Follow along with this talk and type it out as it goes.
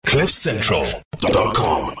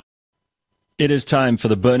CliffCentral.com. It is time for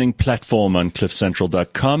the Burning Platform on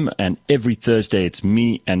CliffCentral.com, and every Thursday it's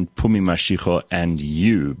me and Phumi Mashiko and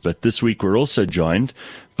you. But this week we're also joined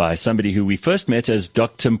by somebody who we first met as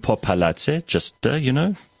Dr. Mpho Phalatse, just,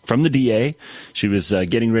 from the DA. She was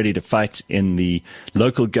getting ready to fight in the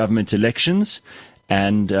local government elections.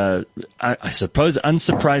 And I suppose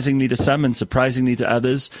unsurprisingly to some and surprisingly to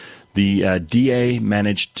others, the DA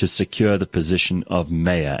managed to secure the position of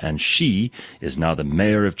mayor, and she is now the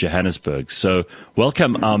mayor of Johannesburg. So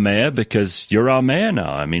welcome, our mayor, because you're our mayor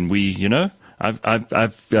now. I mean, I've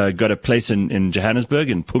got a place in Johannesburg,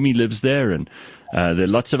 and Phumi lives there, and there are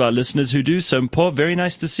lots of our listeners who do. So, Mpho, very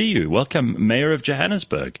nice to see you. Welcome, Mayor of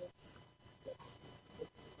Johannesburg.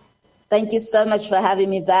 Thank you so much for having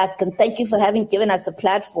me back, and thank you for having given us a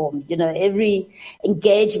platform. You know, every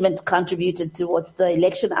engagement contributed towards the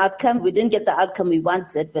election outcome. We didn't get the outcome we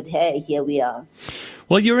wanted, but hey, here we are.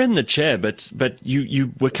 Well, you're in the chair, but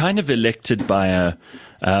you were kind of elected by a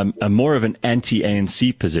more of an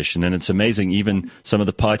anti-ANC position, and it's amazing. Even some of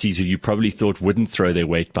the parties who you probably thought wouldn't throw their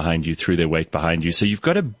weight behind you threw their weight behind you. So you've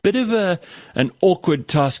got a bit of an awkward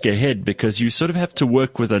task ahead, because you sort of have to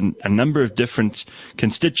work with a number of different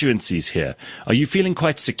constituencies here. Are you feeling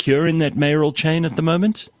quite secure in that mayoral chain at the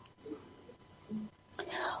moment?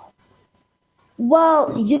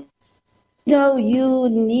 Well, you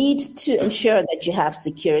need to ensure that you have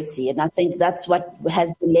security. And I think that's what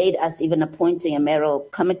has delayed us even appointing a mayoral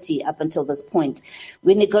committee up until this point.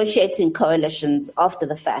 We're negotiating coalitions after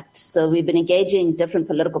the fact. So we've been engaging different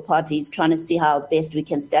political parties, trying to see how best we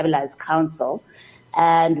can stabilize council.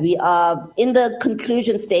 And we are in the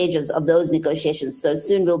conclusion stages of those negotiations. So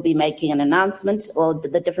soon we'll be making an announcement, or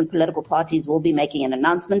the different political parties will be making an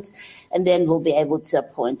announcement, and then we'll be able to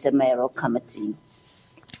appoint a mayoral committee.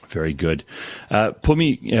 Very good.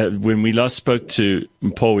 Phumi, when we last spoke to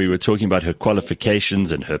Mpho, we were talking about her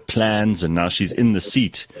qualifications and her plans, and now she's in the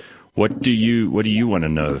seat. What do you want to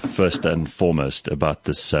know first and foremost about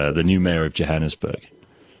this, the new mayor of Johannesburg?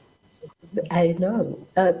 I know.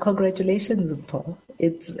 Congratulations, Mpho.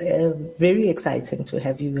 It's very exciting to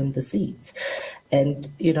have you in the seat. And,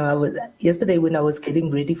 yesterday when I was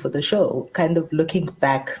getting ready for the show, kind of looking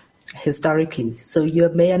back historically. So you're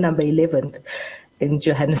mayor number 11 in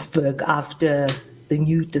Johannesburg after the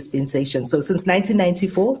new dispensation. So since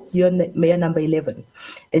 1994, you're mayor number 11.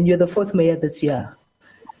 And you're the fourth mayor this year,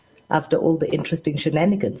 after all the interesting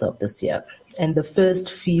shenanigans of this year. And the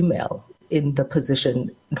first female in the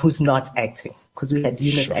position who's not acting, because we had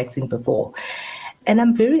Eunice acting before. And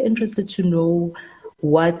I'm very interested to know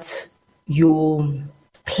what your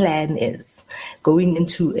plan is going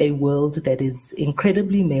into a world that is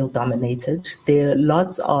incredibly male-dominated. There are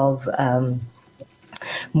lots of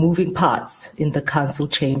moving parts in the council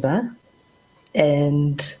chamber,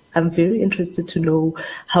 and I'm very interested to know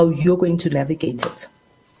how you're going to navigate it.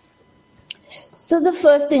 So the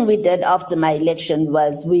first thing we did after my election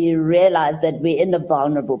was we realized that we're in a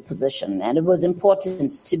vulnerable position, and it was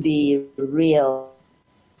important to be real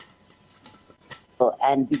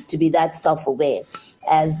and to be that self-aware.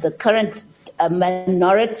 As the current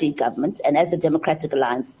minority government and as the Democratic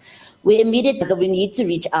Alliance, we immediately need to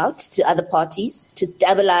reach out to other parties to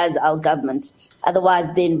stabilize our government. Otherwise,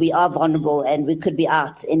 then we are vulnerable and we could be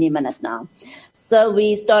out any minute now. So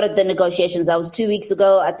we started the negotiations. That was 2 weeks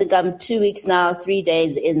ago. I think I'm 2 weeks now, 3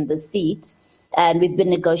 days in the seat, and we've been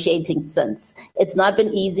negotiating since. It's not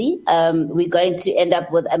been easy. We're going to end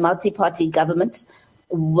up with a multi-party government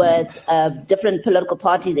with different political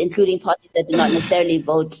parties, including parties that do not necessarily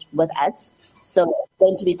vote with us. So it's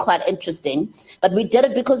going to be quite interesting. But we did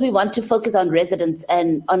it because we want to focus on residents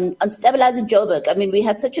and on stabilizing Joburg. I mean, we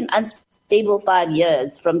had such an unstable 5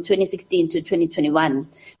 years from 2016 to 2021.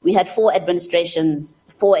 We had 4 administrations,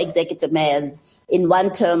 4 executive mayors in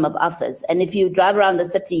one term of office. And if you drive around the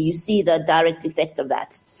city, you see the direct effect of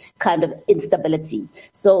that kind of instability.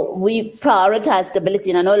 So we prioritize stability.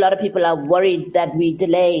 And I know a lot of people are worried that we're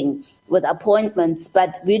delaying with appointments,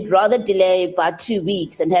 but we'd rather delay by 2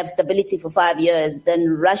 weeks and have stability for 5 years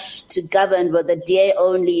than rush to govern with a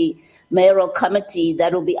DA-only mayoral committee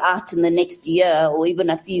that will be out in the next year or even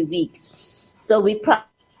a few weeks. So we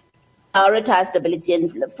prioritize stability,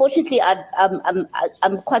 and fortunately,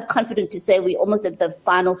 I'm quite confident to say we're almost at the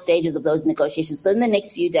final stages of those negotiations. So in the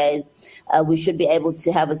next few days, we should be able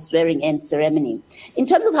to have a swearing-in ceremony. In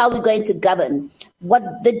terms of how we're going to govern, what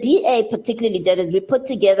the DA particularly did is we put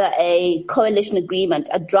together a coalition agreement,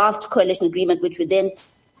 a draft coalition agreement, which we then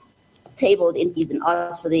tabled in fees and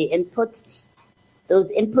asked for their inputs.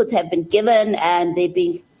 Those inputs have been given, and they're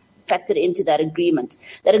being factored into that agreement.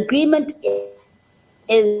 That agreement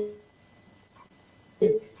is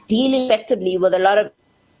dealing effectively with a lot of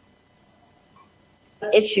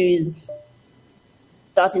issues,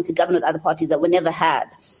 starting to govern with other parties that were never had.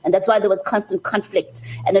 And that's why there was constant conflict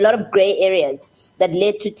and a lot of grey areas that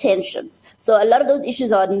led to tensions. So a lot of those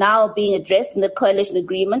issues are now being addressed in the coalition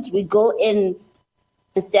agreement. We go in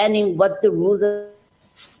understanding what the rules are,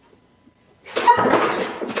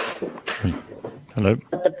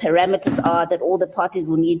 what the parameters are that all the parties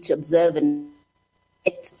will need to observe and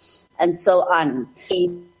so on.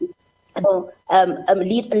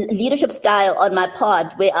 Leadership style on my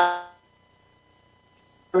part, where I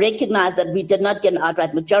recognize that we did not get an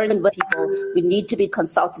outright majority of people. We need to be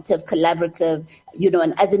consultative, collaborative,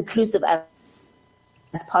 and as inclusive as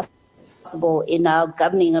possible in our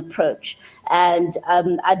governing approach. And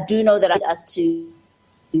I do know that I need us to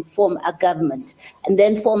form a government and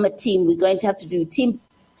then form a team. We're going to have to do team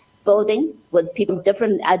building with people from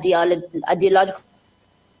different ideological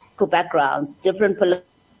backgrounds, different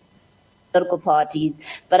political parties,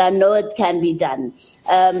 but I know it can be done.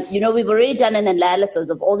 We've already done an analysis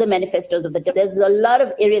of all the manifestos of there's a lot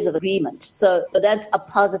of areas of agreement. So that's a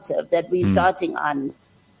positive that we're starting on.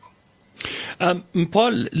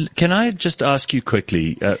 Mpho, can I just ask you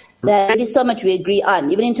quickly? There is so much we agree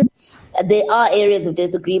on. Even there are areas of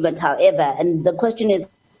disagreement, however, and the question is,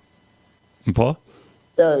 Mpho?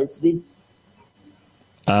 Those we.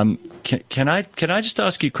 Can I just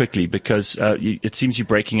ask you quickly, because it seems you're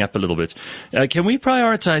breaking up a little bit. Can we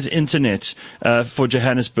prioritize internet for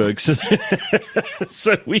Johannesburg so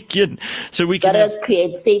we can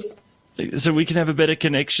create safe. So we can have a better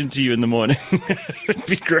connection to you in the morning? It'd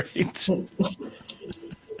be great.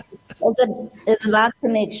 It's about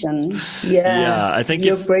connection. Yeah, I think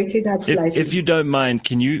you're breaking up slightly. If you don't mind,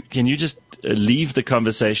 can you just leave the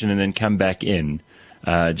conversation and then come back in?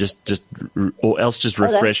 Or else just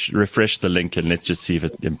refresh the link and let's just see if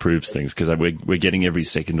it improves things, because we're getting every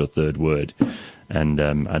second or third word, and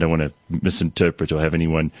I don't want to misinterpret or have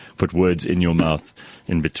anyone put words in your mouth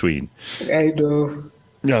in between. I know.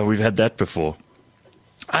 No, we've had that before.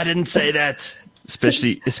 I didn't say that.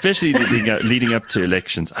 Especially leading up to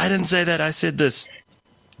elections. I didn't say that. I said this.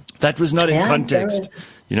 That was not in context.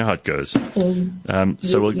 You know how it goes.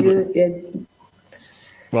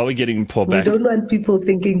 While we're getting Mpho back, we don't want people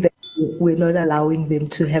thinking that we're not allowing them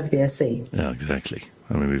to have their say. Yeah, exactly.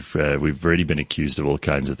 I mean, we've already been accused of all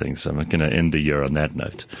kinds of things. So I'm not going to end the year on that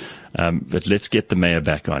note. But let's get the mayor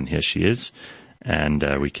back on. Here she is, and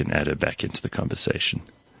we can add her back into the conversation.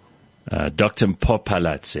 Dr. Mpho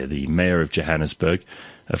Phalatse, the mayor of Johannesburg.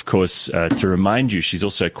 Of course, to remind you, she's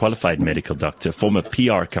also a qualified medical doctor, former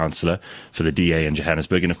PR councillor for the DA in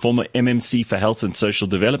Johannesburg, and a former MMC for Health and Social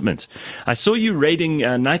Development. I saw you raiding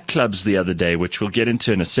nightclubs the other day, which we'll get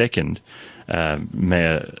into in a second,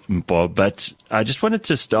 Mayor Mpho, but I just wanted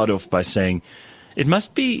to start off by saying it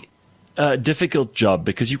must be a difficult job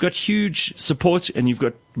because you've got huge support and you've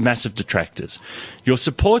got massive detractors. Your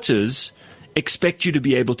supporters expect you to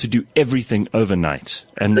be able to do everything overnight,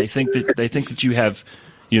 and they think that you have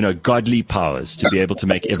godly powers to be able to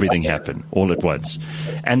make everything happen all at once.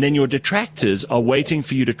 And then your detractors are waiting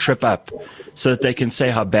for you to trip up so that they can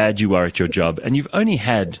say how bad you are at your job. And you've only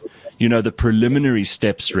had, the preliminary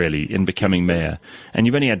steps really in becoming mayor. And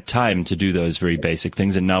you've only had time to do those very basic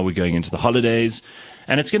things. And now we're going into the holidays.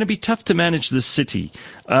 And it's going to be tough to manage this city.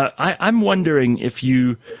 I'm wondering if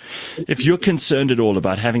you're concerned at all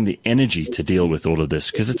about having the energy to deal with all of this,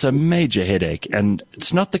 because it's a major headache, and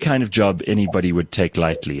it's not the kind of job anybody would take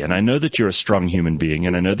lightly. And I know that you're a strong human being,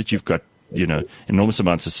 and I know that you've got enormous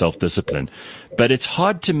amounts of self-discipline, but it's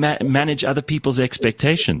hard to manage other people's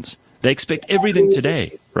expectations. They expect everything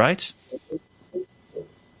today, right?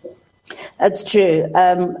 That's true.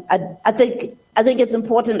 I think it's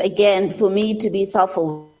important, again, for me to be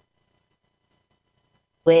self-aware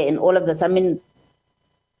in all of this. I mean,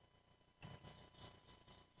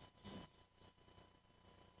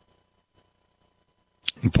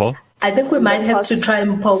 Mpho? I think we might have to try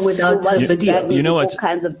Mpho without a video. You know what? All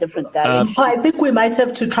kinds of different directions. I think we might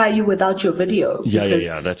have to try you without your video.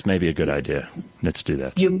 Yeah. That's maybe a good idea. Let's do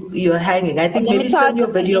that. You're hanging. I think maybe turn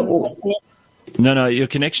your video off. No, your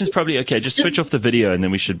connection's probably okay. Just switch off the video and then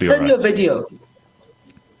we should be all right. Turn your video.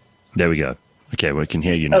 There we go. Okay, we can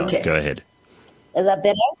hear you now. Okay. Go ahead. Is that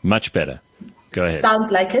better? Much better. Go ahead. Sounds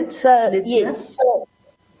like it. Yes.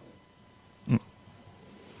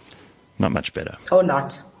 Not much better. Or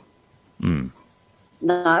not?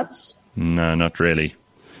 Not? No, not really.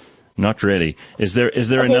 Not really. Is there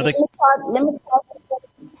another? Let me try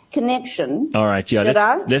connection. All right,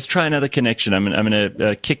 yeah. Let's try another connection. I'm going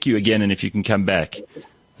to kick you again, and if you can come back,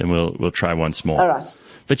 then we'll try once more. All right.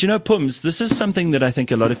 But Pums, this is something that I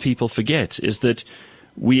think a lot of people forget, is that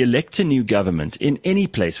we elect a new government in any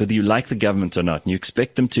place, whether you like the government or not, and you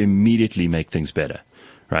expect them to immediately make things better,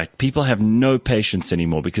 right? People have no patience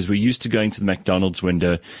anymore because we're used to going to the McDonald's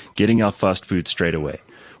window, getting our fast food straight away.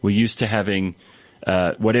 We're used to having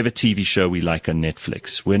whatever TV show we like on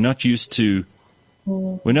Netflix. We're not used to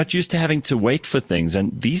having to wait for things.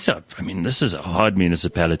 And this is a hard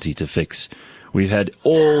municipality to fix. We've had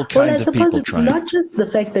all kinds of people trying. Well, I suppose it's not just the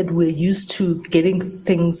fact that we're used to getting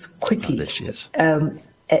things quickly. Oh, there she is.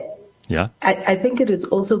 Yeah. I think it is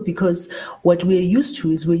also because what we're used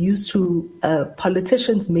to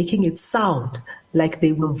politicians making it sound like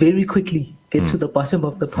they will very quickly get to the bottom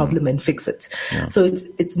of the problem and fix it. Yeah. So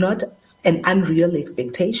it's not an unreal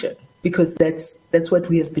expectation, because that's what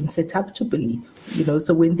we have been set up to believe.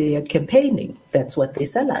 So when they are campaigning, that's what they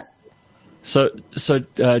sell us. So,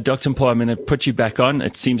 Dr. Mpho, I'm going to put you back on.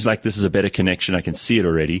 It seems like this is a better connection. I can see it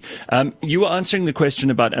already. You were answering the question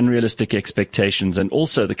about unrealistic expectations and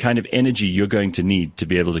also the kind of energy you're going to need to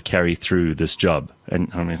be able to carry through this job. And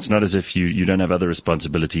it's not as if you don't have other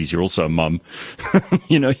responsibilities. You're also a mom.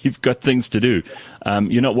 You've got things to do.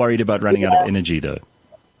 You're not worried about running out of energy, though.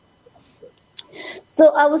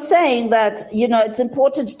 So I was saying that, it's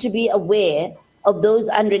important to be aware of those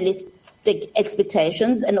unrealistic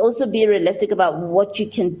expectations and also be realistic about what you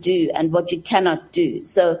can do and what you cannot do.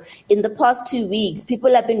 So in the past 2 weeks,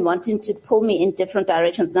 people have been wanting to pull me in different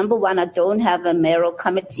directions. Number one, I don't have a mayoral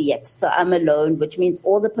committee yet, so I'm alone, which means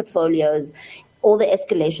all the portfolios, all the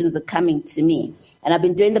escalations are coming to me. And I've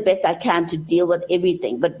been doing the best I can to deal with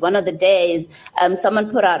everything. But one of the days, someone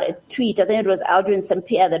put out a tweet, I think it was Aldrin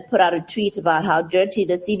Sampear that put out a tweet about how dirty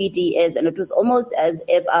the CBD is. And it was almost as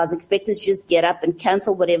if I was expected to just get up and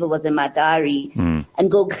cancel whatever was in my diary and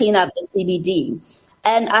go clean up the CBD.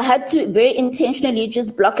 And I had to very intentionally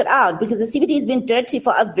just block it out because the CBD has been dirty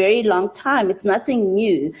for a very long time. It's nothing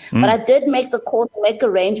new. But I did make the call to make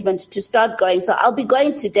arrangements to start going. So I'll be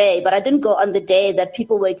going today, but I didn't go on the day that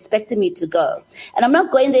people were expecting me to go. And I'm not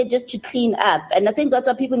going there just to clean up. And I think that's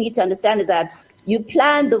what people need to understand is that you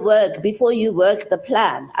plan the work before you work the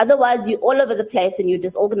plan. Otherwise, you're all over the place and you're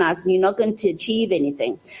disorganized and you're not going to achieve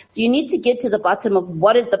anything. So you need to get to the bottom of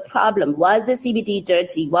what is the problem. Why is the CBD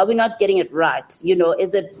dirty? Why are we not getting it right?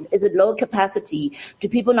 Is it low capacity? Do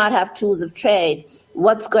people not have tools of trade?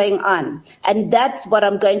 What's going on? And that's what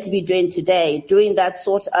I'm going to be doing today, doing that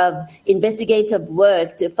sort of investigative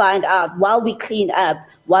work to find out while we clean up,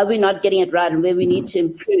 why we're not getting it right and where we need to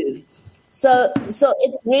improve. So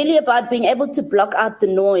it's really about being able to block out the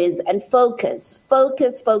noise and focus.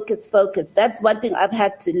 That's one thing I've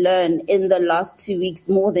had to learn in the last 2 weeks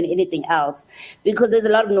more than anything else, because there's a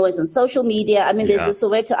lot of noise on social media. There's the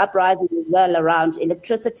Soweto uprising as well around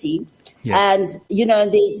electricity. Yes. And,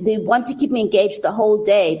 they want to keep me engaged the whole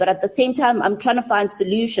day. But at the same time, I'm trying to find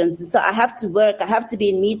solutions. And so I have to work. I have to be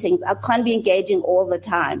in meetings. I can't be engaging all the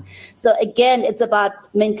time. So again, it's about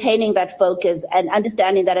maintaining that focus and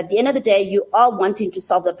understanding that at the end of the day, you are wanting to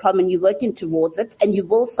solve the problem and you're working towards it and you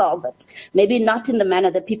will solve it. Maybe not in the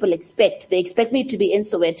manner that people expect. They expect me to be in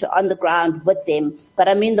Soweto on the ground with them. But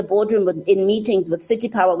I'm in the boardroom in meetings with City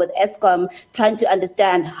Power, with Eskom, trying to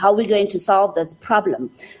understand how we're going to solve this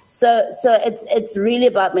problem. So it's really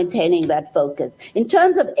about maintaining that focus. In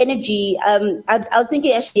terms of energy, I was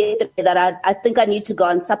thinking actually yesterday that I think I need to go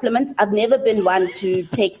on supplements. I've never been one to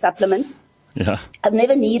take supplements. Yeah. I've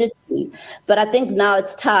never needed to, but I think now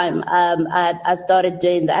it's time. I started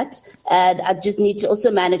doing that, and I just need to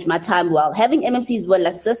also manage my time well. Having MMCs will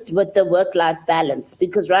assist with the work-life balance,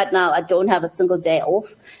 because right now I don't have a single day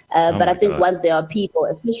off. But I think once there are people,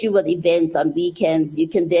 especially with events on weekends, you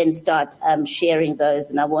can then start sharing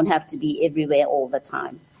those, and I won't have to be everywhere all the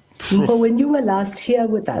time. But when you were last here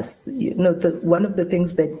with us, one of the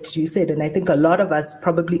things that you said, and I think a lot of us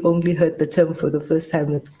probably only heard the term for the first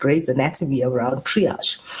time, it's Grey's Anatomy around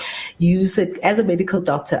triage. You said, as a medical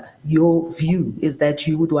doctor, your view is that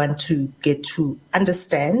you would want to get to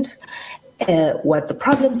understand what the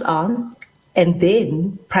problems are and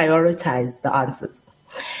then prioritize the answers.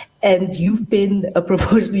 And you've been in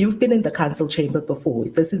the council chamber before.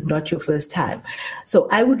 This is not your first time. So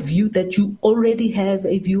I would view that you already have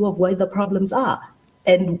a view of where the problems are.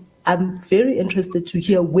 And I'm very interested to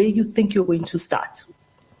hear where you think you're going to start.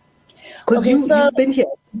 Because you've been here.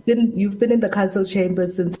 You've been in the council chamber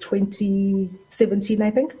since 2017,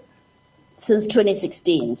 I think. since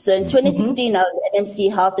 2016. So in 2016, I was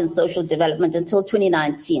NMC Health and Social Development until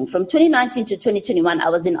 2019. From 2019 to 2021, I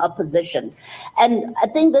was in opposition. And I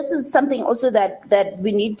think this is something also that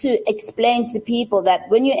we need to explain to people, that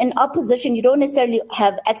when you're in opposition, you don't necessarily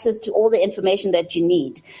have access to all the information that you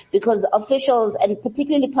need, because officials and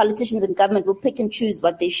particularly politicians in government will pick and choose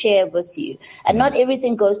what they share with you. And not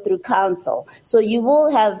everything goes through council. So you will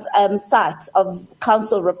have sight of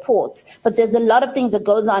council reports, but there's a lot of things that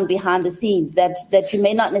goes on behind the scenes that you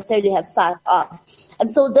may not necessarily have sight of. And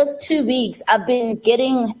so this 2 weeks, I've been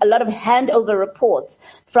getting a lot of handover reports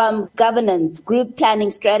from governance, group planning,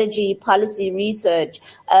 strategy, policy research,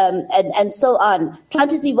 and so on, trying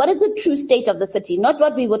to see what is the true state of the city, not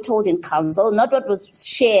what we were told in council, not what was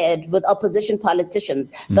shared with opposition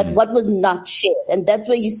politicians, but what was not shared. And that's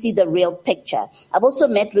where you see the real picture. I've also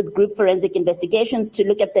met with group forensic investigations to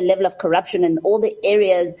look at the level of corruption in all the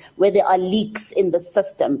areas where there are leaks in the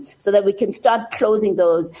system, so that we can start closing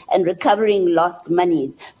those and recovering lost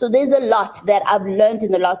monies. So there's a lot that I've learned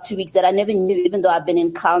in the last 2 weeks that I never knew, even though I've been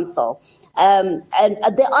in council. And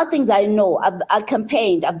there are things I know. I've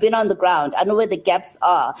campaigned. I've been on the ground. I know where the gaps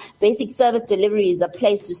are. Basic service delivery is a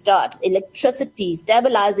place to start. Electricity,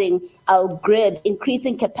 stabilizing our grid,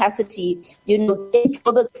 increasing capacity, in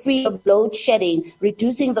Joburg, free of load shedding,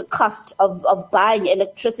 reducing the cost of buying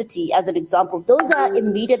electricity, as an example. Those are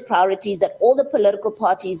immediate priorities that all the political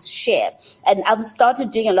parties share. And I've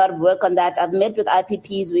started doing a lot of work on that. I've met with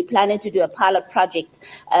IPPs. We're planning to do a pilot project,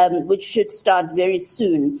 which should start very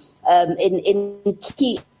soon. In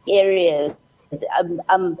key areas,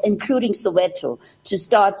 including Soweto, to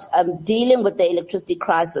start dealing with the electricity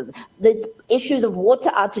crisis. There's issues of water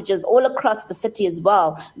outages all across the city as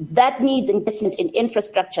well. That needs investment in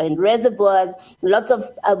infrastructure, in reservoirs, lots of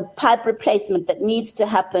pipe replacement that needs to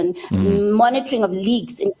happen, monitoring of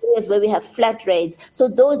leaks in areas where we have flat rates. So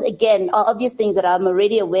those, again, are obvious things that I'm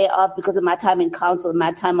already aware of because of my time in council,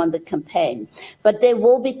 my time on the campaign. But there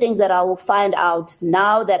will be things that I will find out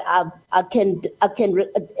now that I can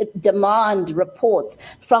demand reports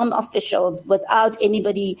from officials without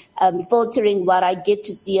anybody filtering what I get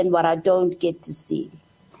to see and what I don't get to see.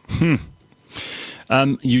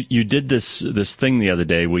 You did this thing the other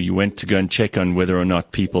day where you went to go and check on whether or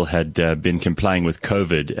not people had been complying with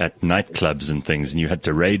COVID at nightclubs and things, and you had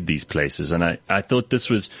to raid these places. And I thought this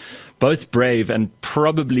was both brave and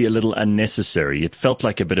probably a little unnecessary. It felt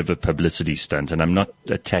like a bit of a publicity stunt, and I'm not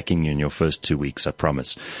attacking you in your first 2 weeks, I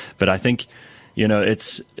promise. But I think,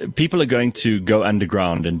 it's people are going to go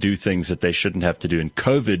underground and do things that they shouldn't have to do. And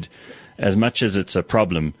COVID, as much as it's a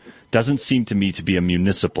problem, doesn't seem to me to be a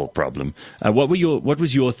municipal problem. What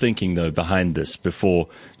was your thinking though behind this before,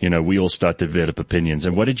 we all start to develop opinions?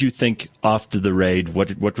 And what did you think after the raid?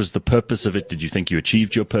 What was the purpose of it? Did you think you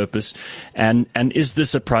achieved your purpose? And is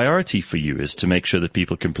this a priority for you, is to make sure that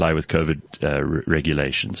people comply with COVID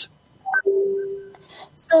regulations?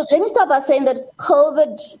 So let me start by saying that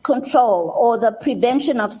COVID control or the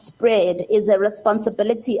prevention of spread is a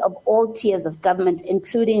responsibility of all tiers of government,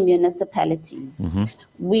 including municipalities.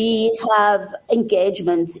 We have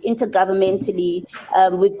engagements intergovernmentally.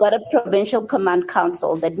 We've got a provincial command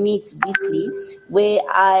council that meets weekly, where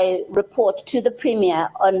I report to the Premier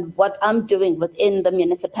on what I'm doing within the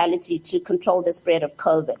municipality to control the spread of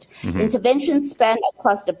COVID. Interventions span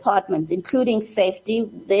across departments, including safety.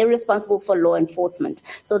 They're responsible for law enforcement.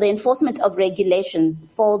 So the enforcement of regulations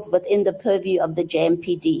falls within the purview of the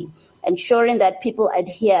JMPD, ensuring that people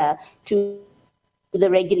adhere to the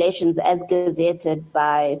regulations as gazetted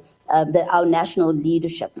by our national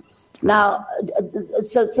leadership. Now,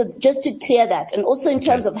 so just to clear that, and also in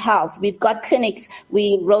terms of health, we've got clinics,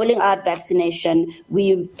 we're rolling out vaccination,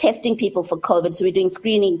 we're testing people for COVID, so we're doing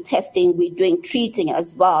screening, testing, we're doing treating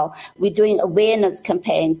as well, we're doing awareness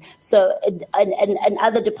campaigns, so and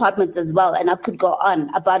other departments as well, and I could go on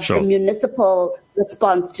about the municipal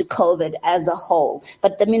response to COVID as a whole.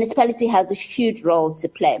 But the municipality has a huge role to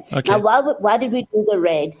play. Now, why did we do the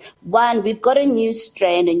raid? One, we've got a new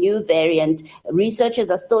strain, a new variant. Researchers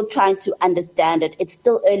are still trying to understand it. It's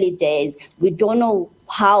still early days. We don't know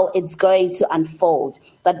how it's going to unfold,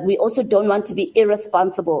 but we also don't want to be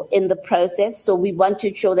irresponsible in the process. So we want to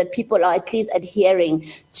ensure that people are at least adhering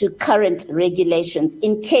to current regulations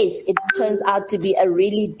in case it turns out to be a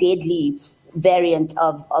really deadly variant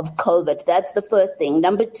of COVID. That's the first thing.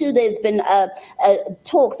 Number two, there's been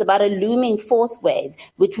talks about a looming fourth wave,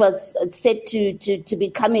 which was said to be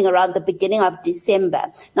coming around the beginning of December.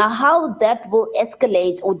 Now, how that will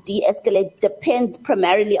escalate or de-escalate depends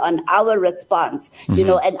primarily on our response,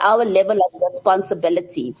 and our level of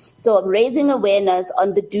responsibility. So raising awareness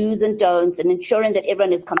on the do's and don'ts and ensuring that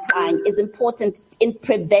everyone is complying is important in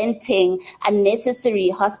preventing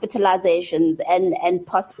unnecessary hospitalizations and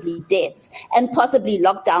possibly deaths and possibly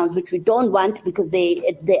lockdowns, which we don't want because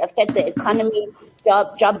they affect the economy.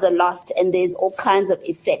 Jobs are lost and there's all kinds of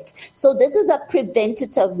effects. So this is a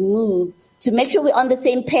preventative move to make sure we're on the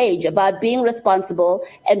same page about being responsible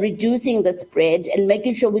and reducing the spread and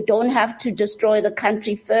making sure we don't have to destroy the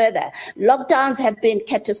country further. Lockdowns have been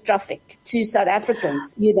catastrophic to South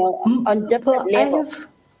Africans, on different levels.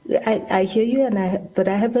 I hear you, but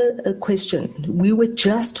I have a question. We were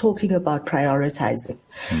just talking about prioritizing,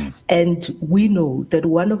 and we know that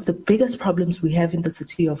one of the biggest problems we have in the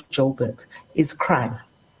city of Joburg is crime.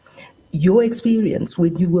 Your experience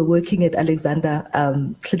when you were working at Alexander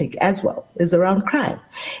Clinic as well is around crime.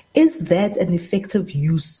 Is that an effective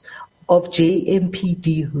use of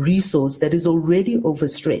JMPD resource that is already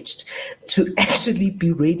overstretched to actually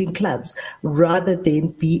be raiding clubs rather than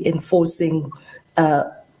be enforcing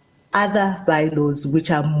other bylaws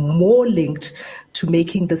which are more linked to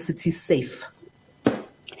making the city safe?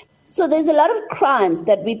 So there's a lot of crimes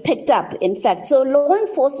that we picked up, in fact. So law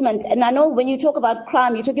enforcement, and I know when you talk about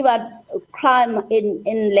crime, you're talking about crime in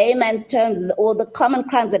layman's terms, or the common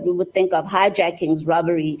crimes that we would think of: hijackings,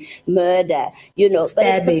 robbery, murder,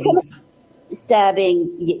 stabbings.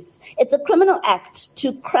 Stabbings, yes. It's a criminal act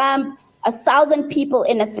to cram 1,000 people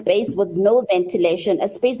in a space with no ventilation, a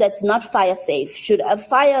space that's not fire safe. Should a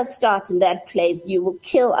fire start in that place, you will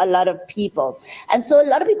kill a lot of people. And so a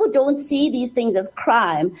lot of people don't see these things as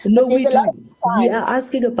crime. No, we do. I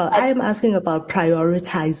am asking about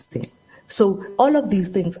prioritizing. So all of these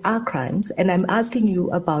things are crimes, and I'm asking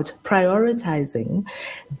you about prioritizing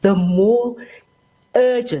the more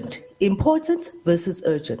urgent, important versus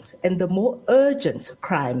urgent, and the more urgent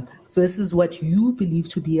crime versus what you believe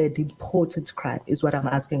to be an important crime is what I'm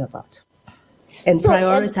asking about. And so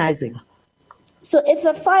prioritizing. If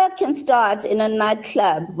a fire can start in a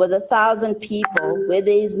nightclub with 1,000 people where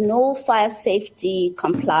there is no fire safety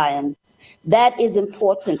compliance, that is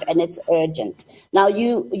important and it's urgent. Now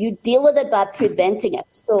you deal with it by preventing it.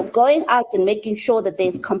 So going out and making sure that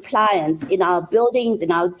there's compliance in our buildings, in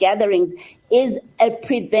our gatherings, is a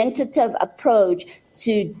preventative approach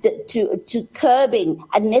to curbing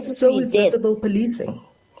unnecessary death. So is visible policing.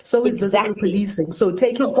 Visible policing. So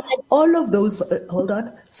taking all of those,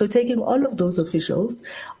 So taking all of those officials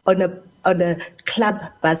on a club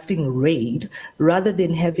busting raid, rather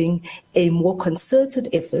than having a more concerted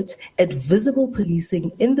effort at visible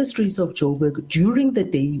policing in the streets of Joburg during the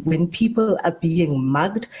day when people are being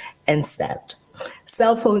mugged and stabbed.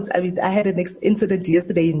 Cell phones, I had an incident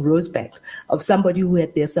yesterday in Rosebank of somebody who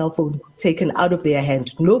had their cell phone taken out of their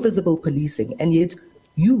hand. No visible policing, and yet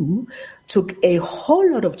you took a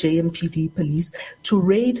whole lot of JMPD police to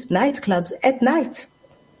raid nightclubs at night.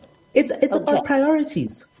 It's about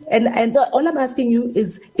priorities. And all I'm asking you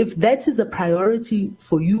is if that is a priority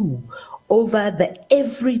for you over the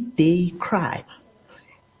everyday crime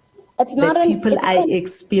that people are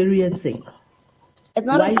experiencing. It's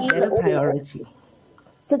not Why is that a priority?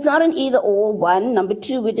 So it's not an either or, one. Number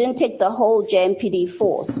two, we didn't take the whole JMPD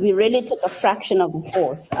force. We really took a fraction of the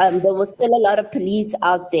force. There was still a lot of police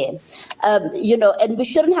out there, and we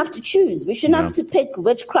shouldn't have to choose. We shouldn't have to pick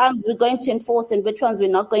which crimes we're going to enforce and which ones we're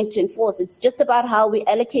not going to enforce. It's just about how we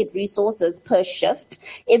allocate resources per shift.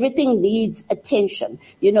 Everything needs attention.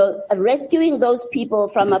 Rescuing those people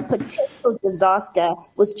from a potential disaster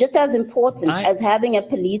was just as important as having a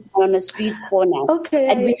police on a street corner.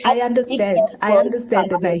 Okay, I understand. I understand.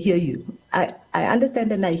 And I hear you. I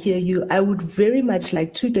understand and I hear you. I would very much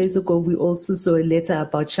like, 2 days ago, we also saw a letter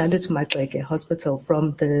about Charlotte Maxeke Hospital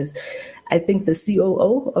from the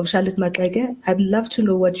COO of Charlotte Maxeke. I'd love to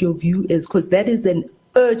know what your view is, because that is an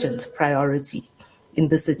urgent priority in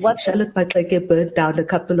the city. Charlotte Maxeke burned down a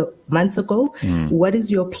couple of months ago. What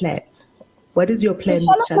is your plan? What is your plan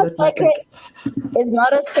with Charlotte Maxeke? Is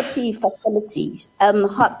not a city facility.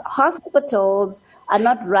 Hospitals are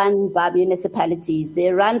not run by municipalities.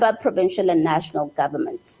 They're run by provincial and national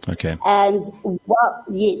governments. Okay. And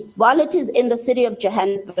while it is in the city of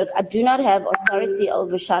Johannesburg, I do not have authority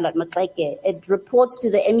over Charlotte Maxeke. It reports to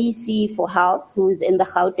the MEC for Health, who is in the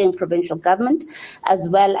Gauteng provincial government, as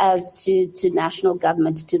well as to national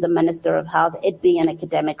government, to the Minister of Health, it being an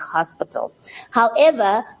academic hospital.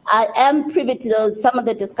 However, I am privy to some of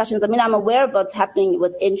the discussions. I mean, I'm aware of what's happening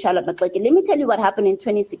within Charlotte Maxeke. Let me tell you what happened in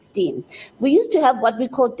 2016. We used to have what we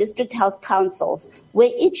call district health councils,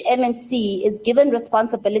 where each MNC is given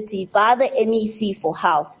responsibility by the MEC for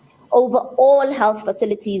Health over all health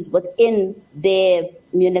facilities within their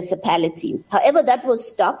municipality. However, that was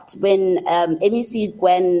stopped when MEC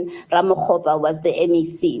Gwen Ramokgopa was the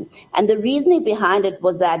MEC. And the reasoning behind it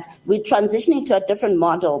was that we're transitioning to a different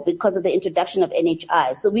model because of the introduction of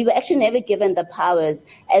NHI. So we were actually never given the powers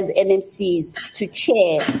as MMCs to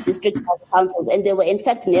chair district health councils, and they were in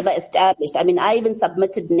fact never established. I mean, I even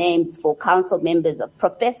submitted names for council members of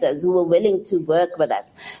professors who were willing to work with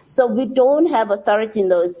us. So we don't have authority in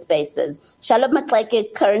those spaces. Charlotte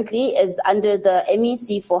Maxeke currently is under the MEC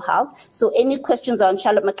for Health. So any questions on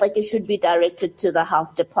Charlotte Maxeke should be directed to the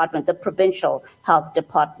health department, the provincial health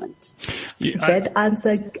department. That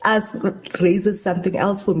answer raises something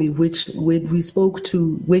else for me, which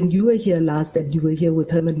when you were here last and you were here with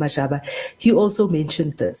Herman Mashaba, he also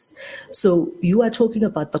mentioned this. So you are talking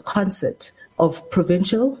about the concert of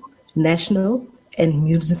provincial, national, and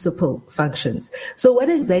municipal functions. So what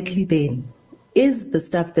exactly then is the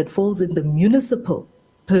stuff that falls in the municipal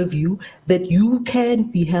purview that you can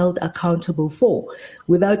be held accountable for,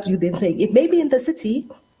 without you then saying it may be in the city,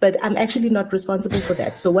 but I'm actually not responsible for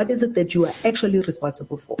that? So what is it that you are actually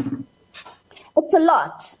responsible for? It's a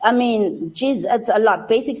lot. I mean, it's a lot.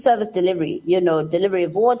 Basic service delivery, delivery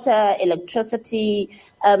of water, electricity,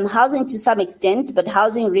 housing to some extent, but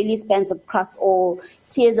housing really spans across all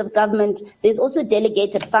tiers of government. There's also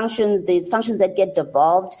delegated functions. There's functions that get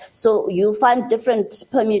devolved. So you'll find different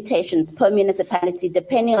permutations per municipality,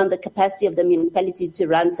 depending on the capacity of the municipality to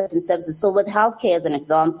run certain services. So with healthcare, as an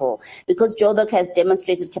example, because Joburg has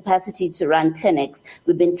demonstrated capacity to run clinics,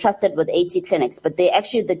 we've been trusted with 80 clinics, but they're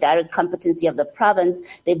actually the direct competency of the province.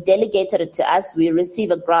 They've delegated it to us. We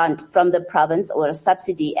receive a grant from the province or a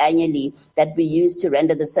subsidy annually that we use to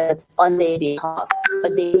render the service on their behalf.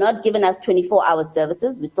 But they've not given us 24-hour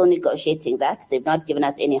services. We're still negotiating that. They've not given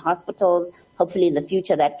us any hospitals. Hopefully in the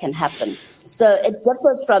future that can happen. So it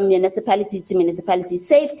differs from municipality to municipality.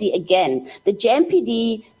 Safety, again, the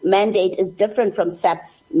JMPD mandate is different from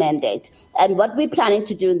SAP's mandate. And what we're planning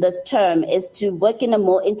to do in this term is to work in a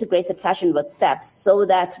more integrated fashion with SAP so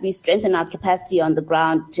that we strengthen our capacity on the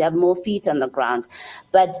ground to have more feet on the ground.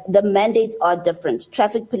 But the mandates are different.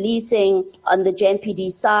 Traffic policing on the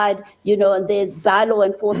JMPD side, there's bylaw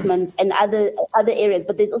enforcement and other areas.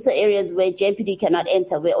 But there's also areas where JMPD cannot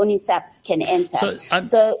enter, where only SAPs can enter.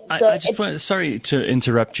 Sorry to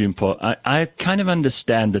interrupt you, Mpho. I kind of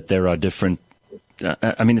understand that there are different.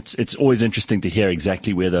 I mean, it's always interesting to hear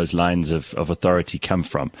exactly where those lines of authority come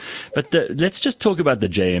from. But let's just talk about the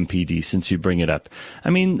JMPD since you bring it up. I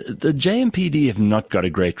mean, the JMPD have not got a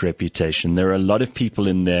great reputation. There are a lot of people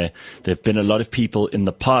in there. There have been a lot of people in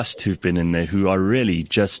the past who've been in there who are really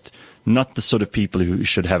just not the sort of people who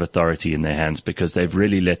should have authority in their hands, because they've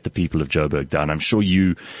really let the people of Joburg down. I'm sure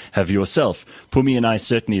you have yourself. Pumi and I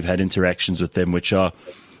certainly have had interactions with them which are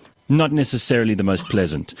not necessarily the most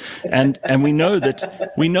pleasant. And we know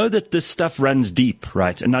that this stuff runs deep,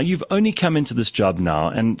 right? And now you've only come into this job now,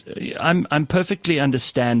 and I'm perfectly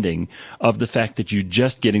understanding of the fact that you're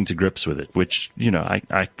just getting to grips with it, which, you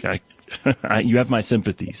have my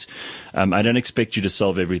sympathies. I don't expect you to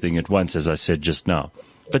solve everything at once, as I said just now.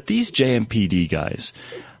 But these JMPD guys,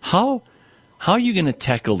 how are you going to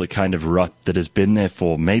tackle the kind of rot that has been there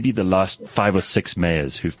for maybe the last 5 or 6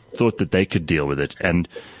 mayors who've thought that they could deal with it? And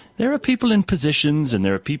there are people in positions and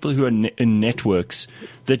there are people who are in networks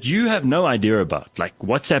that you have no idea about, like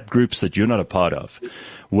WhatsApp groups that you're not a part of,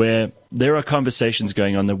 where there are conversations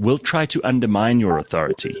going on that will try to undermine your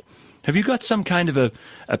authority. Have you got some kind of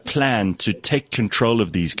a plan to take control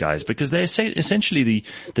of these guys? Because they essentially the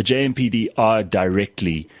JMPD are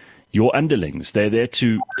directly your underlings. They're there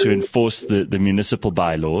to enforce the municipal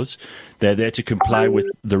bylaws. They're there to comply with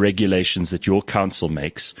the regulations that your council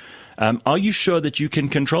makes. Are you sure that you can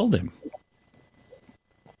control them?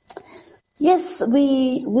 Yes,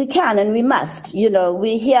 we can and we must.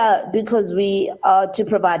 We're here because we are to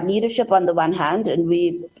provide leadership on the one hand, and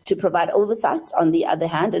we to provide oversight on the other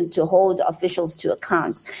hand, and to hold officials to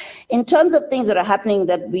account. In terms of things that are happening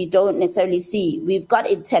that we don't necessarily see, we've got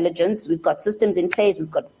intelligence, we've got systems in place, we've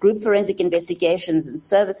got group forensic investigations and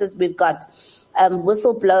services, we've got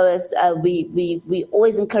whistleblowers, we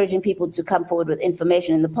always encouraging people to come forward with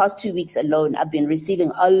information. In the past 2 weeks alone, I've been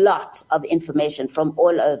receiving a lot of information from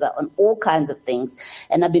all over on all kinds of things.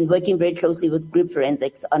 And I've been working very closely with group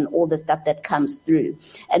forensics on all the stuff that comes through.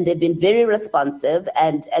 And they've been very responsive,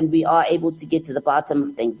 and we are able to get to the bottom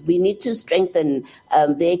of things. We need to strengthen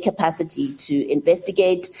their capacity to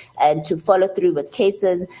investigate and to follow through with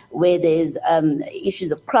cases where there's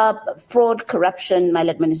issues of fraud, corruption,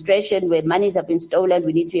 maladministration, where monies have been stolen.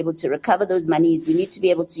 We need to be able to recover those monies. We need to be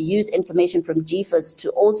able to use information from GFAS to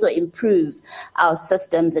also improve our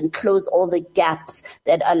systems and close all the gaps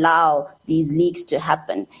that allow these leaks to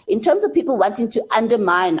happen. In terms of people wanting to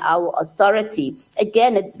undermine our authority,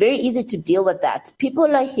 again, it's very easy to deal with that.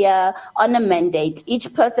 People are here on a mandate.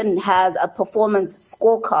 Each person has a performance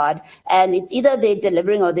scorecard, and it's either they're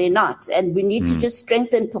delivering or they're not. And we need to just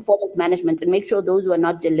strengthen performance management and make sure those who are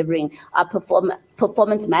not delivering are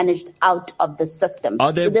performance managed out of the system.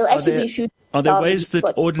 Are there ways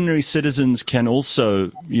that ordinary citizens can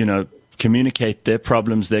also, communicate their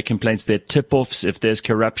problems, their complaints, their tip-offs, if there's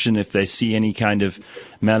corruption, if they see any kind of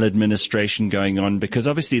maladministration going on? Because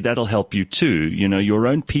obviously that'll help you too. Your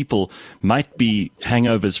own people might be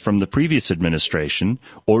hangovers from the previous administration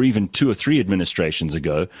or even 2 or 3 administrations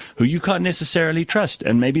ago who you can't necessarily trust.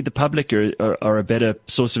 And maybe the public are a better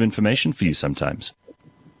source of information for you sometimes.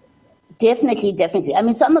 Definitely. I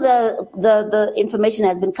mean, some of the information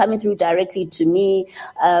has been coming through directly to me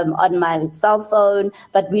on my cell phone,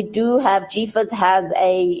 but we do have, GFAS has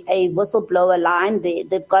a whistleblower line.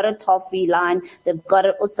 They've got a toll-free line. They've got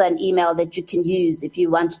also an email that you can use if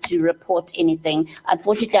you want to report anything.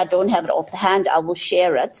 Unfortunately, I don't have it offhand. I will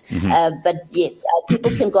share it. But yes,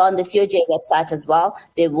 people can go on the COJ website as well.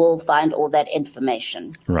 They will find all that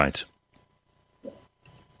information. Right.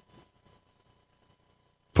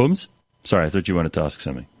 Pums? Sorry, I thought you wanted to ask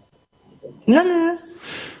something. No.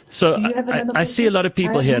 So I see a lot of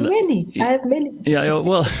people here. I have many. Yeah,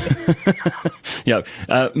 well, yeah.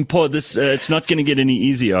 Mpho, it's not going to get any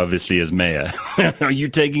easier, obviously, as mayor. Are you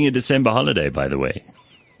taking a December holiday, by the way?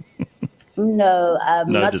 No,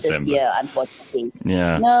 not December. This year, unfortunately.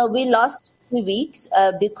 Yeah. No, we lost 2 weeks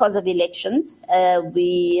because of elections.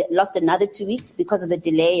 We lost another 2 weeks because of the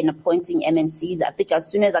delay in appointing MMCs. I think as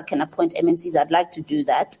soon as I can appoint MMCs, I'd like to do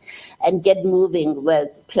that and get moving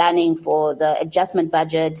with planning for the adjustment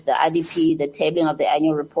budget, the IDP, the tabling of the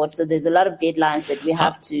annual report. So there's a lot of deadlines that we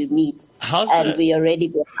have to meet, and we're already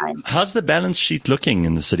behind. How's the balance sheet looking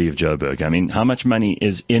in the city of Joburg? I mean, how much money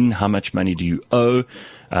is in? How much money do you owe?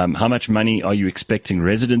 How much money are you expecting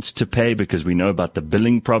residents to pay? Because we know about the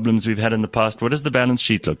billing problems we've had in the past. What does the balance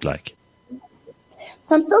sheet look like?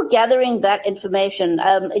 So I'm still gathering that information.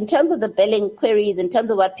 In terms of the billing queries, in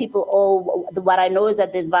terms of what people owe, what I know is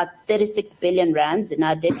that there's about 36 billion rands in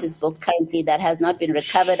our debtors book currently that has not been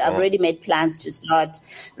recovered. I've already made plans to start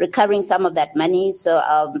recovering some of that money.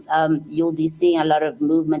 So you'll be seeing a lot of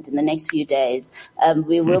movement in the next few days.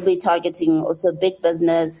 We will be targeting also big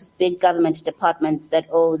business, big government departments that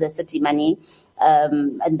owe the city money,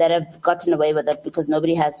 and that have gotten away with it because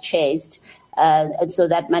nobody has chased. And so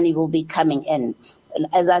that money will be coming in.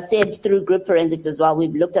 As I said, through group forensics as well,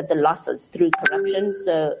 we've looked at the losses through corruption.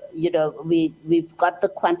 So, we've got the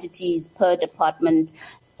quantities per department,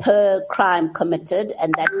 per crime committed,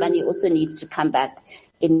 and that money also needs to come back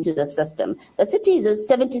into the system. The city is a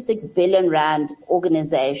 76 billion rand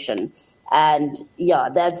organization. And yeah,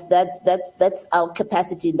 that's our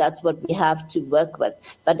capacity. That's what we have to work with.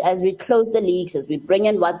 But as we close the leaks, as we bring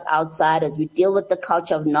in what's outside, as we deal with the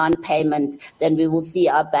culture of non-payment, then we will see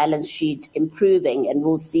our balance sheet improving, and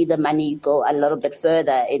we'll see the money go a little bit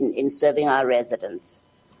further in serving our residents.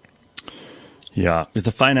 Yeah, with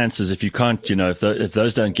the finances, if you can't, if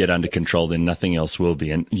those don't get under control, then nothing else will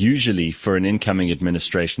be. And usually for an incoming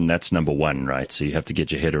administration, that's number one, right? So you have to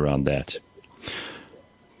get your head around that.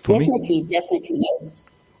 Definitely, yes.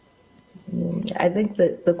 I think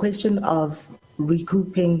the question of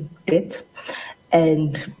recouping debt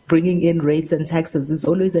and bringing in rates and taxes is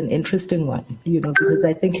always an interesting one, because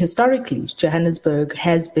I think historically Johannesburg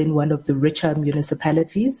has been one of the richer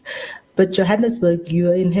municipalities. But Johannesburg, you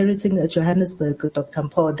are inheriting a Johannesburg, Dr.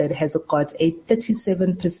 Mpho, that has got a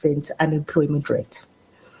 37% unemployment rate.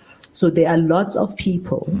 So there are lots of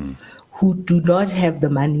people who do not have the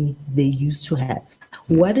money they used to have.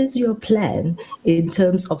 What is your plan in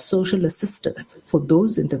terms of social assistance for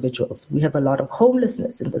those individuals? We have a lot of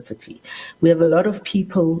homelessness in the city. We have a lot of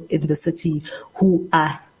people in the city who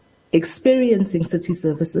are experiencing city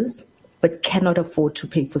services but cannot afford to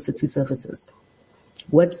pay for city services.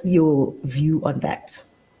 What's your view on that?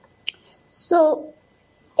 So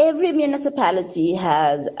Every municipality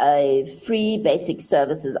has a free basic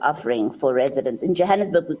services offering for residents. In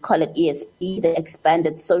Johannesburg, we call it ESP, the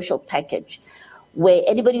Expanded Social Package, where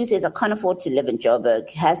anybody who says, I can't afford to live in Joburg,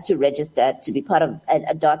 has to register to be part of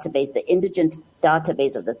a database, the indigent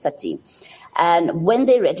database of the city. And when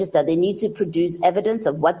they register, they need to produce evidence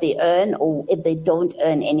of what they earn or if they don't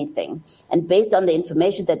earn anything. And based on the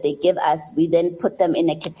information that they give us, we then put them in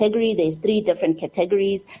a category. There's 3 different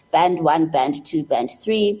categories: band 1, band 2, band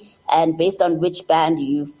 3. And based on which band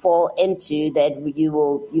you fall into, that you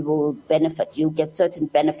will benefit. You'll get certain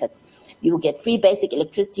benefits. You will get free basic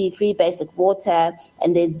electricity, free basic water,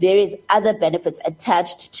 and there's various other benefits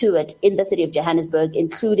attached to it in the city of Johannesburg,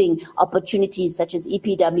 including opportunities such as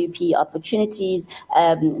EPWP opportunities,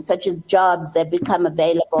 such as jobs that become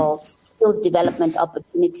available, skills development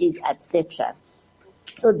opportunities, etc.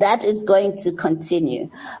 So that is going to continue.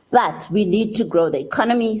 But we need to grow the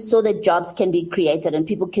economy so that jobs can be created and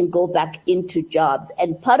people can go back into jobs.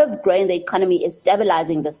 And part of growing the economy is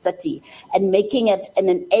stabilizing the city and making it an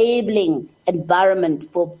enabling environment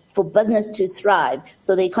for business to thrive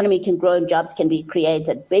so the economy can grow and jobs can be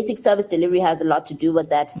created. Basic service delivery has a lot to do with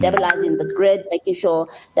that, stabilizing the grid, making sure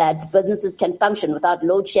that businesses can function without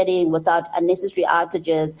load shedding, without unnecessary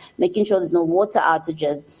outages, making sure there's no water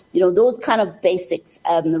outages. You know, those kind of basics.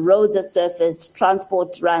 Roads are surfaced,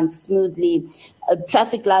 transport runs smoothly,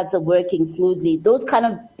 traffic lights are working smoothly. Those kind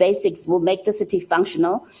of basics will make the city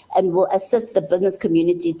functional and will assist the business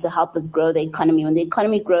community to help us grow the economy. When the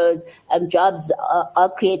economy grows, jobs are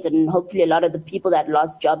created, and hopefully a lot of the people that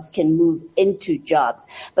lost jobs can move into jobs.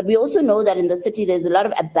 But we also know that in the city there's a lot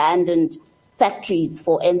of abandoned factories,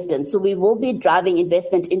 for instance. So we will be driving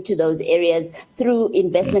investment into those areas through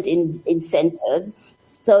investment in incentives,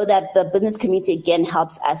 so that the business community again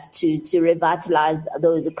helps us to revitalize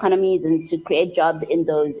those economies and to create jobs in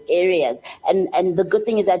those areas. And the good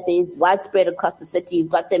thing is that there's widespread across the city. You've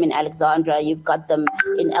got them in Alexandra, you've got them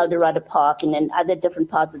in El Dorado Park and in other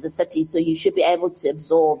different parts of the city. So you should be able to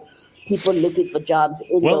absorb people looking for jobs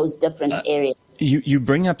in those different areas. You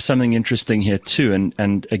bring up something interesting here too,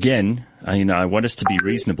 and again, I want us to be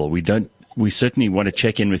reasonable. We certainly want to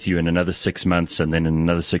check in with you in another 6 months and then in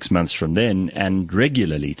another 6 months from then and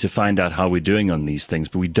regularly to find out how we're doing on these things,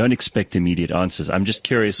 but we don't expect immediate answers. I'm just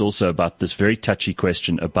curious also about this very touchy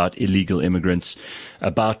question about illegal immigrants,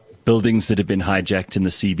 about buildings that have been hijacked in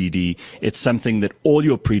the CBD. It's something that all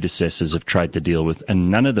your predecessors have tried to deal with,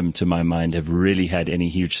 and none of them, to my mind, have really had any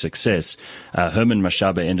huge success. Herman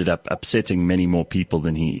Mashaba ended up upsetting many more people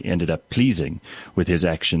than he ended up pleasing with his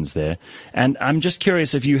actions there. And I'm just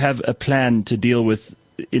curious if you have a plan to deal with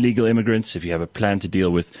illegal immigrants, if you have a plan to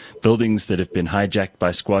deal with buildings that have been hijacked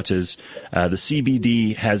by squatters. The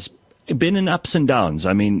CBD has been in ups and downs.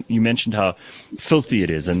 I mean, you mentioned how filthy it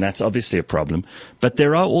is, and that's obviously a problem. But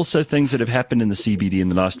there are also things that have happened in the CBD in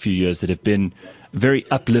the last few years that have been very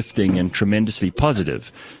uplifting and tremendously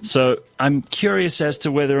positive. So I'm curious as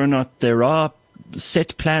to whether or not there are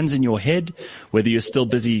set plans in your head, whether you're still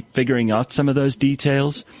busy figuring out some of those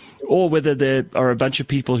details, or whether there are a bunch of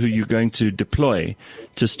people who you're going to deploy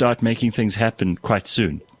to start making things happen quite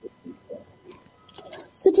soon.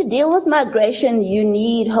 So to deal with migration, you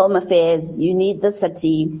need Home Affairs, you need the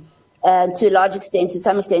city, to a large extent, to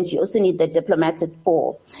some extent, you also need the diplomatic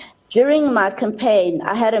corps. During my campaign,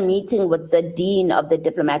 I had a meeting with the dean of the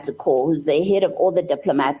diplomatic corps, who's the head of all the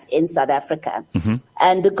diplomats in South Africa. Mm-hmm.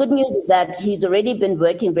 And the good news is that he's already been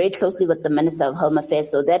working very closely with the Minister of Home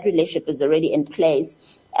Affairs, so that relationship is already in place.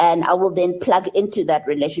 And I will then plug into that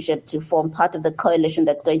relationship to form part of the coalition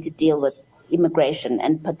that's going to deal with immigration,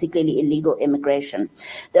 and particularly illegal immigration.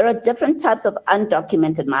 There are different types of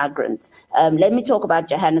undocumented migrants. Let me talk about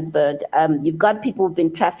Johannesburg. You've got people who've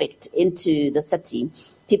been trafficked into the city,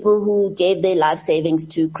 people who gave their life savings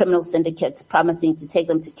to criminal syndicates promising to take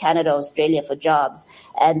them to Canada, Australia for jobs.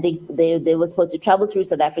 And they were supposed to travel through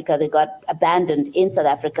South Africa. They got abandoned in South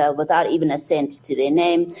Africa without even a cent to their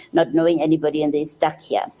name, not knowing anybody, and they're stuck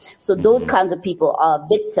here. So those kinds of people are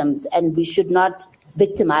victims, and we should not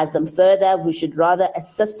victimize them further. We should rather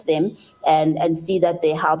assist them and see that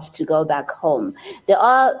they're helped to go back home. There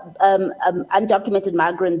are undocumented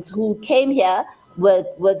migrants who came here with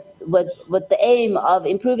the aim of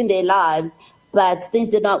improving their lives, but things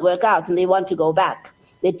did not work out and they want to go back.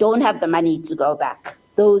 They don't have the money to go back.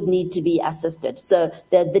 Those need to be assisted. So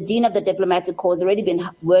the Dean of the Diplomatic Corps has already been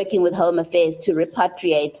working with Home Affairs to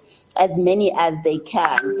repatriate as many as they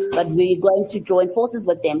can, but we're going to join forces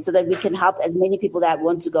with them so that we can help as many people that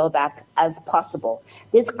want to go back as possible.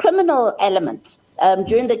 There's criminal elements.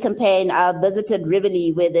 During the campaign, I visited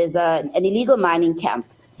Rivoli, where there's an illegal mining camp.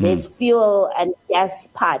 There's fuel and gas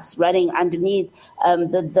pipes running underneath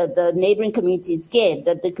the neighboring communities, scared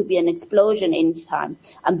that there could be an explosion anytime.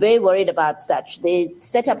 I'm very worried about such. They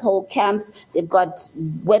set up whole camps. They've got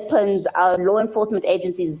weapons. Our law enforcement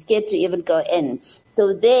agencies are scared to even go in.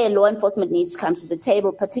 So there, law enforcement needs to come to the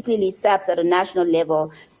table, particularly SAPS at a national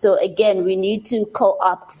level. So again, we need to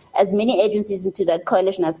co-opt as many agencies into that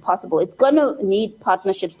coalition as possible. It's going to need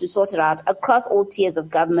partnerships to sort it out across all tiers of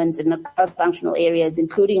government and across functional areas,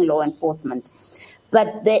 including law enforcement.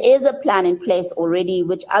 But there is a plan in place already,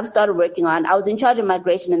 which I've started working on. I was in charge of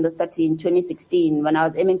migration in the city in 2016 when I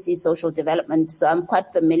was MMC Social Development, so I'm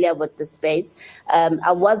quite familiar with the space.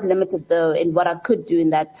 I was limited, though, in what I could do in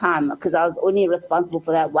that time because I was only responsible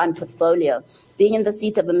for that one portfolio. Being in the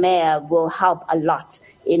seat of a mayor will help a lot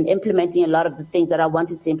in implementing a lot of the things that I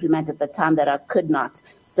wanted to implement at the time that I could not.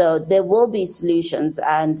 So there will be solutions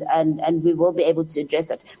and we will be able to address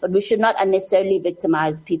it. But we should not unnecessarily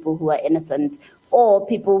victimize people who are innocent or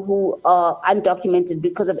people who are undocumented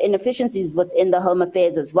because of inefficiencies within the Home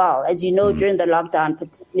Affairs as well. As you know, during the lockdown,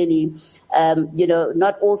 particularly,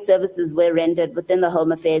 not all services were rendered within the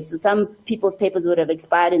Home Affairs. So some people's papers would have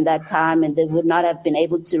expired in that time and they would not have been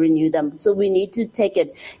able to renew them. So we need to take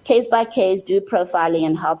it case by case, do profiling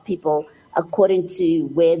and help people according to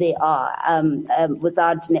where they are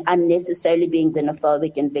without unnecessarily being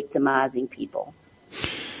xenophobic and victimizing people.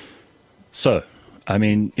 So, I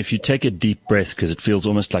mean, if you take a deep breath, because it feels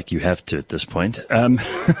almost like you have to at this point,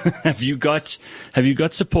 have you got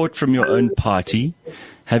support from your own party?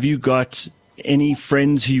 Have you got any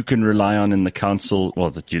friends who you can rely on in the council?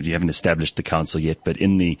 Well, you haven't established the council yet, but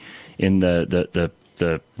in the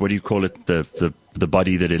what do you call it? The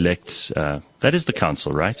body that elects, that is the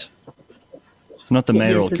council, right? Not the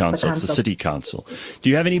mayoral council, it's the city council. Do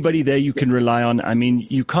you have anybody there you can rely on? I mean,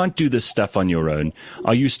 you can't do this stuff on your own.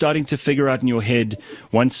 Are you starting to figure out in your head,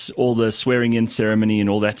 once all the swearing in ceremony and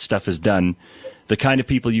all that stuff is done, the kind of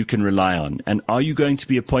people you can rely on? And are you going to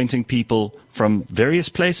be appointing people from various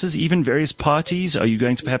places, even various parties? Are you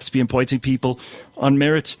going to perhaps be appointing people on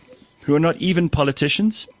merit who are not even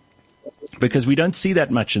politicians? Because we don't see that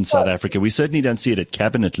much in South Africa. We certainly don't see it at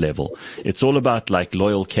cabinet level. It's all about like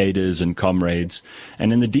loyal cadres and comrades.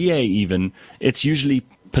 And in the DA even, it's usually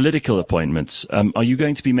political appointments. Are you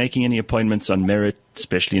going to be making any appointments on merit,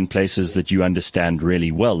 especially in places that you understand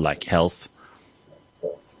really well, like health?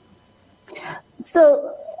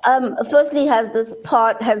 So, firstly, has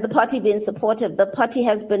the party been supportive? The party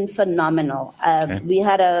has been phenomenal. Okay. We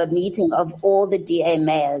had a meeting of all the DA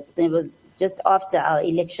mayors. It was just after our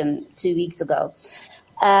election 2 weeks ago.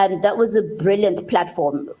 And that was a brilliant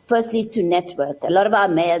platform, firstly, to network. A lot of our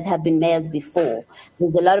mayors have been mayors before.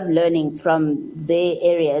 There's a lot of learnings from their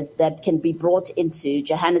areas that can be brought into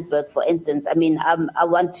Johannesburg, for instance. I mean, I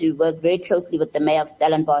want to work very closely with the mayor of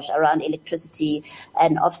Stellenbosch around electricity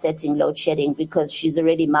and offsetting load shedding because she's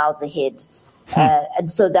already miles ahead. And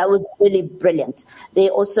so that was really brilliant. They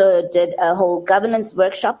also did a whole governance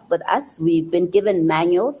workshop with us. We've been given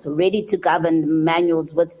manuals, ready to govern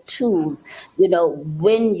manuals with tools. You know,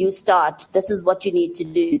 when you start, this is what you need to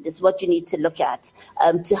do. This is what you need to look at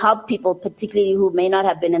to help people, particularly who may not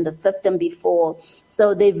have been in the system before.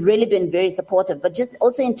 So they've really been very supportive. But just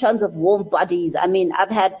also in terms of warm bodies, I mean, I've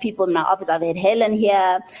had people in my office. I've had Helen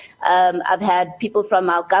here. I've had people from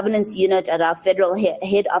our governance unit at our federal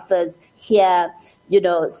head office here. You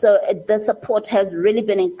know, so the support has really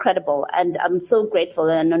been incredible, and I'm so grateful,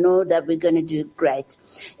 and I know that we're going to do great.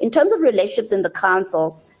 In terms of relationships in the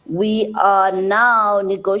council, we are now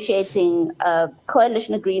negotiating a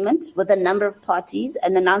coalition agreement with a number of parties.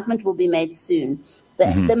 An announcement will be made soon.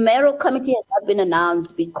 The mayoral committee has not been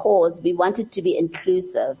announced because we want it to be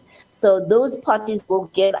inclusive. So those parties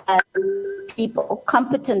will give us people,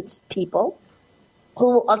 competent people, who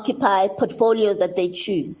will occupy portfolios that they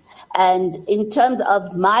choose. And in terms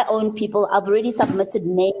of my own people, I've already submitted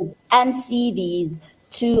names and CVs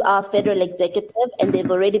to our federal executive, and they've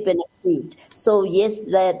already been approved. So yes,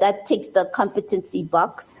 that ticks the competency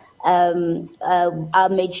box. I'll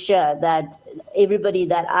make sure that everybody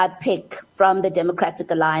that I pick from the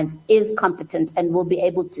Democratic Alliance is competent and will be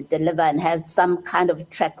able to deliver and has some kind of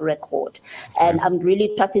track record. And I'm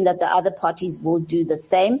really trusting that the other parties will do the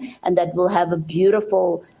same and that we'll have a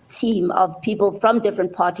beautiful team of people from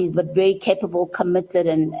different parties, but very capable, committed,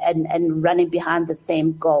 and running behind the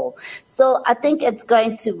same goal. So I think it's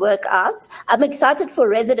going to work out. I'm excited for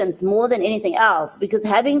residents more than anything else because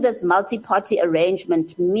having this multi-party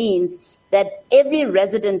arrangement means that every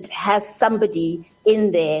resident has somebody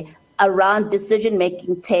in there around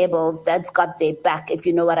decision-making tables that's got their back, if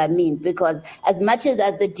you know what I mean. Because as much as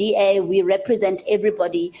the DA, we represent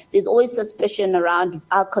everybody, there's always suspicion around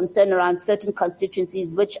our concern around certain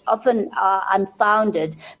constituencies, which often are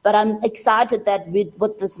unfounded. But I'm excited that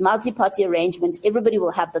with this multi-party arrangement, everybody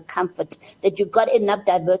will have the comfort that you've got enough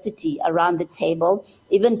diversity around the table,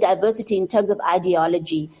 even diversity in terms of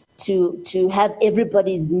ideology, to have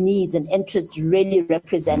everybody's needs and interests really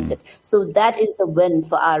represented. So that is a win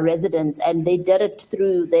for our residents, and they did it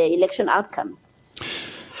through the election outcome.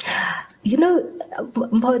 You know,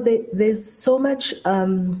 Mpho, there's so much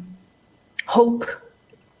hope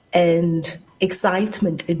and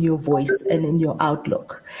excitement in your voice and in your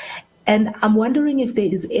outlook. And I'm wondering if there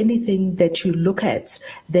is anything that you look at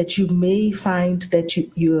that you may find that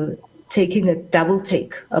you're taking a double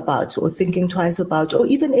take about, or thinking twice about, or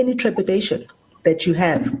even any trepidation that you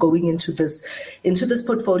have going into this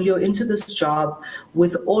portfolio, into this job,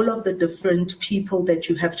 with all of the different people that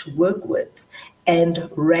you have to work with and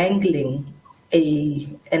wrangling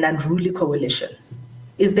an unruly coalition.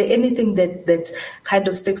 Is there anything that kind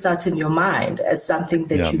of sticks out in your mind as something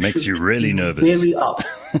that makes you really nervous, wary of?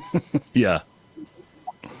 Yeah.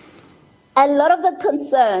 A lot of the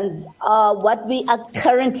concerns are what we are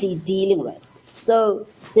currently dealing with. So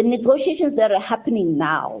the negotiations that are happening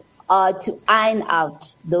now are to iron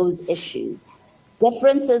out those issues.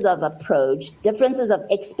 Differences of approach, differences of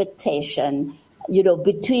expectation,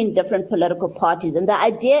 between different political parties. And the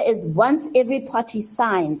idea is once every party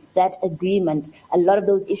signs that agreement, a lot of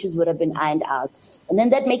those issues would have been ironed out. And then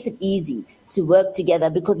that makes it easy to work together,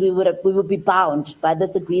 because we would be bound by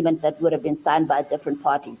this agreement that would have been signed by different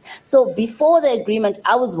parties. So before the agreement,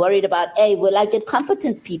 I was worried about, will I get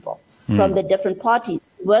competent people from the different parties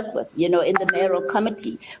to work with, in the mayoral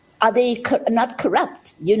committee? Are they not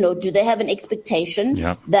corrupt? Do they have an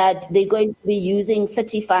expectation that they're going to be using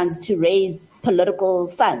city funds to raise political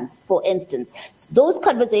funds, for instance? So those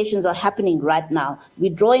conversations are happening right now.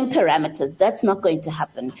 We're drawing parameters. That's not going to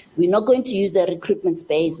happen. We're not going to use the recruitment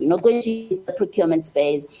space. We're not going to use the procurement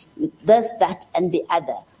space. This, that, and the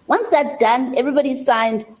other. Once that's done, everybody's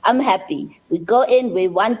signed, I'm happy. We go in, we're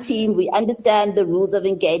one team, we understand the rules of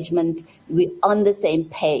engagement, we're on the same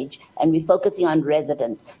page, and we're focusing on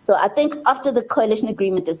residents. So I think after the coalition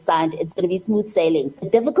agreement is signed, it's going to be smooth sailing. The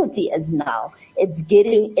difficulty is now, it's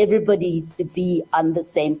getting everybody to be on the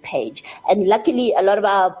same page. And luckily, a lot of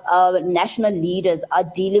our national leaders are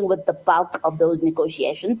dealing with the bulk of those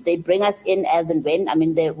negotiations. They bring us in as and when. I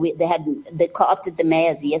mean, they co-opted the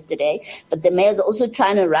mayors yesterday, but the mayors are also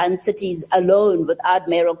trying to run cities alone without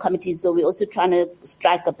mayoral committees. So we're also trying to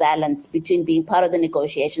strike a balance between being part of the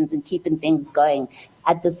negotiations and keeping things going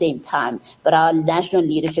at the same time. But our national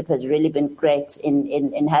leadership has really been great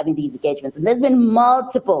in having these engagements. And there's been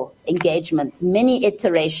multiple engagements, many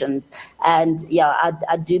iterations. And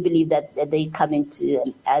I do believe that they come into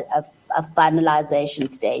a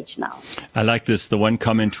finalization stage now. I like this, the one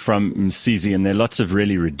comment from Msizi, and there are lots of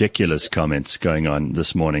really ridiculous comments going on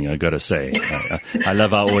this morning, I gotta say. I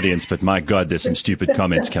love our audience, but my God, there's some stupid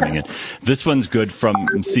comments coming in. This one's good from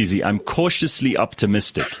Msizi. I'm cautiously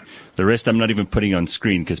optimistic. The rest I'm not even putting on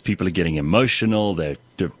screen because people are getting emotional. They're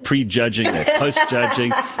prejudging, they're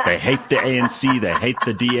post-judging. They hate the ANC, they hate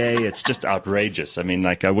the DA. It's just outrageous. I mean,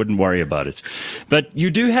 I wouldn't worry about it. But you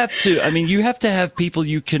do have to, you have to have people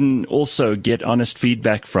you can also get honest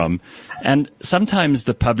feedback from. And sometimes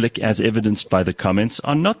the public, as evidenced by the comments,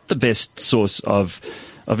 are not the best source of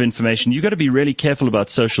information. You've got to be really careful about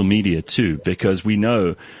social media too, because we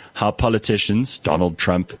know how politicians, Donald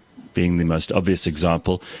Trump being the most obvious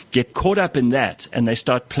example, get caught up in that and they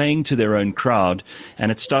start playing to their own crowd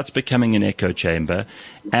and it starts becoming an echo chamber.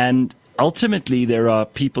 And ultimately there are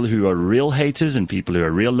people who are real haters and people who are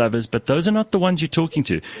real lovers, but those are not the ones you're talking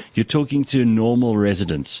to. You're talking to normal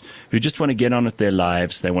residents who just want to get on with their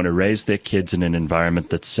lives. They want to raise their kids in an environment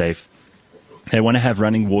that's safe. They want to have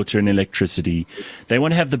running water and electricity. They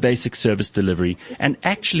want to have the basic service delivery. And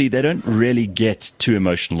actually, they don't really get too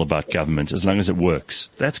emotional about government as long as it works.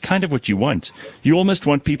 That's kind of what you want. You almost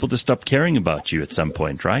want people to stop caring about you at some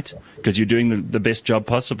point, right? Because you're doing the best job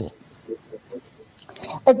possible.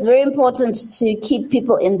 It's very important to keep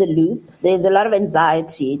people in the loop. There's a lot of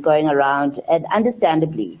anxiety going around, and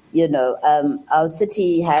understandably, our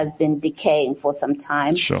city has been decaying for some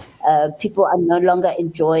time. Sure. People are no longer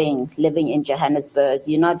enjoying living in Johannesburg.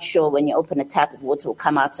 You're not sure when you open a tap if water will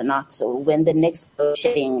come out or not, or when the next load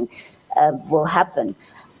shedding will happen.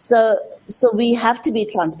 So we have to be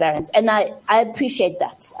transparent. And I appreciate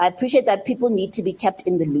that. I appreciate that people need to be kept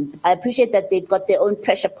in the loop. I appreciate that they've got their own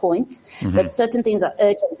pressure points, that certain things are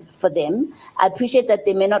urgent for them. I appreciate that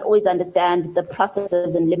they may not always understand the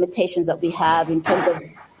processes and limitations that we have in terms of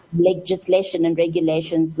legislation and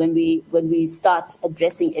regulations when we start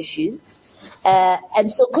addressing issues. And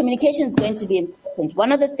so communication is going to be important.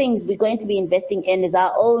 One of the things we're going to be investing in is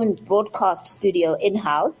our own broadcast studio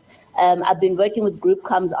in-house. I've been working with group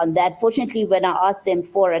comms on that. Fortunately, when I asked them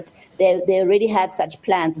for it, they already had such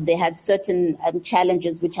plans. They had certain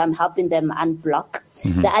challenges which I'm helping them unblock.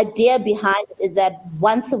 The idea behind it is that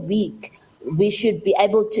once a week, we should be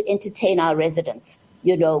able to entertain our residents.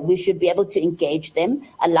 We should be able to engage them,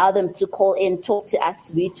 allow them to call in, talk to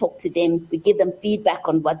us, we talk to them, we give them feedback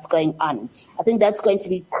on what's going on. I think that's going to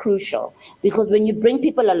be crucial, because when you bring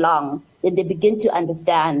people along, then they begin to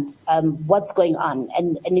understand what's going on.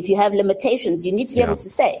 And if you have limitations, you need to be able to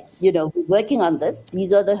say, we're working on this,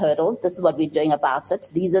 these are the hurdles, this is what we're doing about it,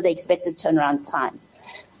 these are the expected turnaround times.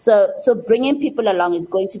 So bringing people along is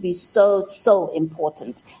going to be so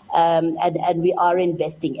important. And we are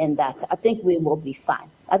investing in that. I think we will be fine.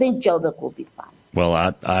 I think Joburg will be fine.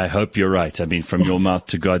 Well, I hope you're right. I mean, from your mouth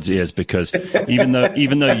to God's ears, because even though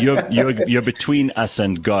you're between us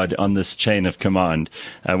and God on this chain of command,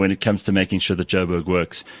 when it comes to making sure that Joburg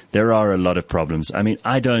works, there are a lot of problems. I mean,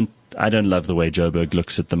 I don't love the way Joburg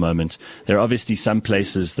looks at the moment. There are obviously some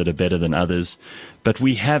places that are better than others, but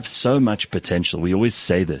we have so much potential. We always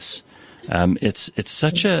say this. It's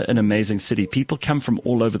such an amazing city. People come from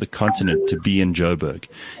all over the continent to be in Joburg.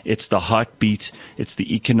 It's the heartbeat. It's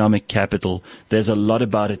the economic capital. There's a lot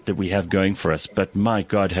about it that we have going for us. But my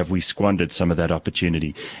God, have we squandered some of that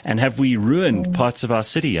opportunity? And have we ruined parts of our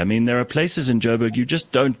city? I mean, there are places in Joburg you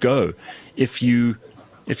just don't go if you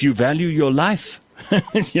value your life.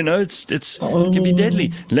 It can be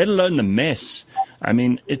deadly, let alone the mess. I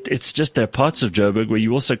mean, it's just there are parts of Joburg where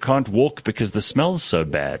you also can't walk because the smell's so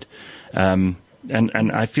bad. And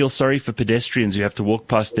I feel sorry for pedestrians who have to walk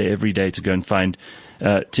past there every day to go and find,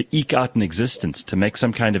 to eke out an existence, to make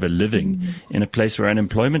some kind of a living in a place where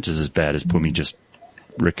unemployment is as bad as Pumi just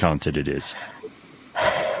recounted it is.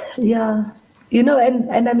 Yeah.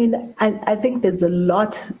 And I mean, I think there's a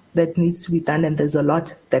lot that needs to be done, and there's a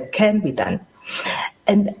lot that can be done.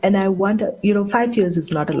 And I wonder, 5 years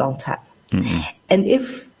is not a long time. And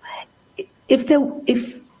if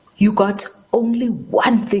you got only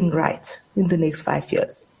one thing right in the next 5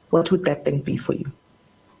 years, what would that thing be for you?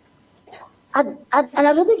 And I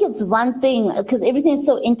don't think it's one thing, because everything's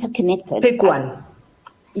so interconnected. Pick one.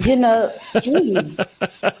 Geez.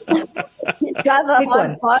 Drive a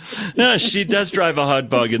hard bargain. No, she does drive a hard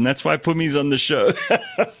bargain. That's why Pumi's on the show.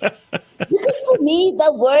 Because for me,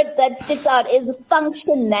 the word that sticks out is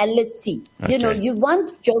functionality. Okay. You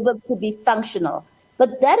want Joburg to be functional,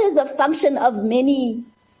 but that is a function of many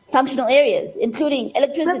functional areas, including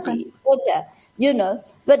electricity, water,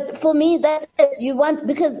 But for me, that's it. You want,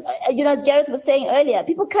 because, as Gareth was saying earlier,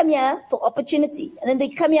 people come here for opportunity, and then they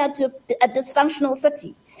come here to a dysfunctional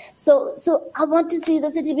city. So I want to see the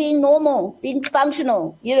city being normal, being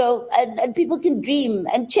functional, and people can dream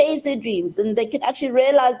and chase their dreams, and they can actually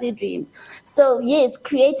realize their dreams. So yes,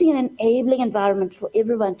 creating an enabling environment for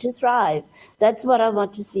everyone to thrive. That's what I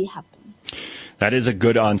want to see happen. That is a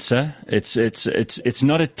good answer. It's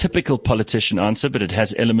not a typical politician answer, but it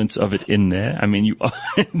has elements of it in there. I mean,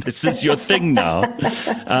 this is your thing now.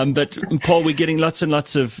 But Paul, we're getting lots and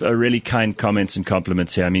lots of really kind comments and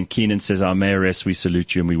compliments here. I mean, Keenan says, our mayoress, we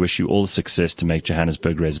salute you and we wish you all success to make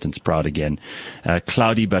Johannesburg residents proud again.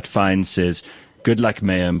 Cloudy but fine says, good luck,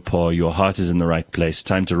 Mayor Mpho. Your heart is in the right place.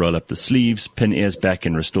 Time to roll up the sleeves, pin ears back,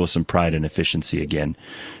 and restore some pride and efficiency again.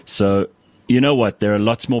 So, you know what? There are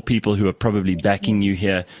lots more people who are probably backing you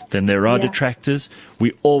here than there are detractors.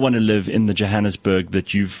 We all want to live in the Johannesburg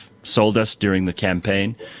that you've sold us during the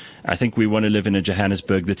campaign. I think we want to live in a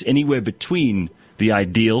Johannesburg that's anywhere between the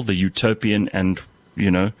ideal, the utopian, and,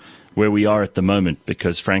 where we are at the moment,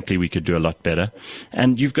 because frankly, we could do a lot better.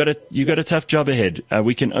 And you've got a tough job ahead.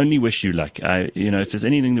 We can only wish you luck. If there's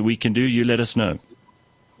anything that we can do, you let us know.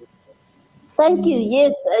 Thank you.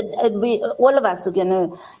 Yes, we all of us are going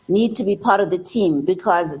to need to be part of the team,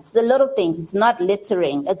 because it's the little things. It's not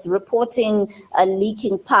littering. It's reporting a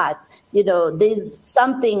leaking pipe. There's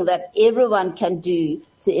something that everyone can do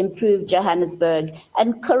to improve Johannesburg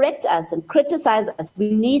and correct us and criticize us.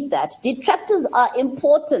 We need that. Detractors are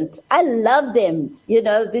important. I love them,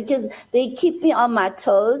 because they keep me on my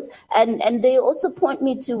toes and they also point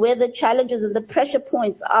me to where the challenges and the pressure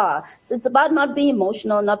points are. So it's about not being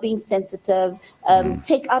emotional, not being sensitive,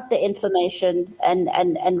 take out the information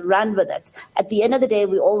and run with it. At the end of the day,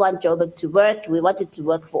 we all want Joburg to work. We want it to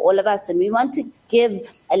work for all of us, and we want to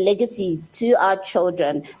give a legacy to our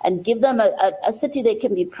children and give them a city they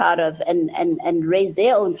can be proud of and raise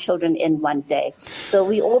their own children in one day. So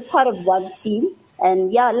we're all part of one team,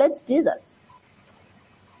 and let's do this.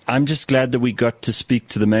 I'm just glad that we got to speak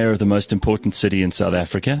to the mayor of the most important city in South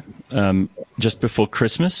Africa just before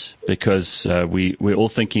Christmas, because we're all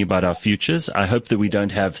thinking about our futures. I hope that we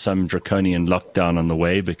don't have some draconian lockdown on the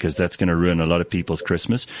way, because that's going to ruin a lot of people's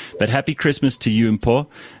Christmas. But happy Christmas to you, Mpho,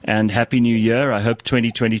 and happy New Year. I hope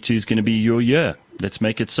 2022 is going to be your year. Let's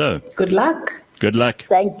make it so. Good luck. Good luck.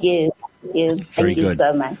 Thank you. Thank you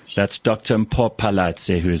so much. That's Dr. Mpho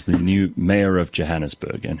Phalatse, who is the new mayor of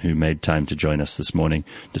Johannesburg and who made time to join us this morning,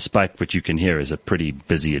 despite what you can hear is a pretty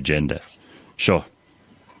busy agenda. Sure.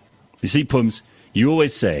 You see, Pums, you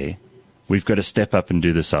always say we've got to step up and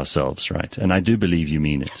do this ourselves, right? And I do believe you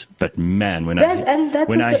mean it. But man,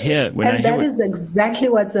 that is exactly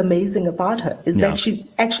what's amazing about her, is that she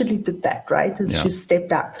actually did that, right? She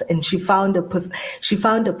stepped up and she found a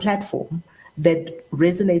platform that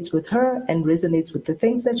resonates with her and resonates with the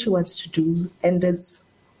things that she wants to do, and has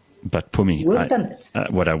worked on it.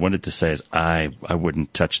 What I wanted to say is I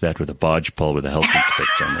wouldn't touch that with a barge pole with a health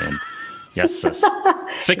inspector on the end. Yes,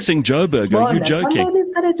 fixing Joburg. Are you joking?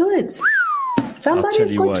 Somebody's got to do it.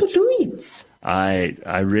 Somebody's going to do it.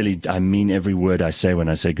 I mean every word I say when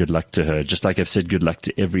I say good luck to her, just like I've said good luck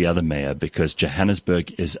to every other mayor, because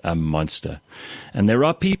Johannesburg is a monster. And there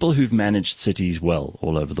are people who've managed cities well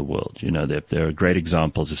all over the world. There are great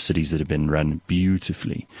examples of cities that have been run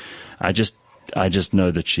beautifully. I just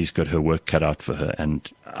know that she's got her work cut out for her, and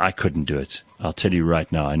I couldn't do it. I'll tell you right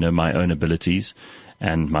now, I know my own abilities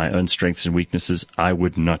and my own strengths and weaknesses. I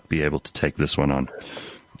would not be able to take this one on.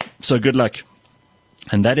 So good luck.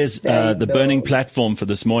 And that is the burning platform for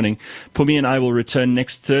this morning. Pumi and I will return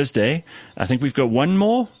next Thursday. I think we've got one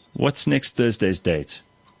more. What's next Thursday's date?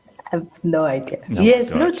 I have no idea.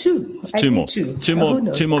 Two. It's two more.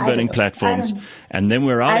 Two more burning platforms, and then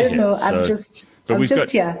we're out of here. I don't know. So,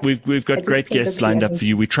 we've got great guests lined up for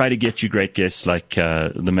you. We try to get you great guests like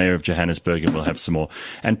the mayor of Johannesburg, and we'll have some more.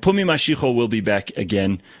 And Mpumi Mashiko will be back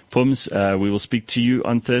again. Pums, we will speak to you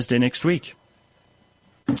on Thursday next week.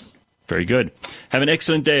 Very good. Have an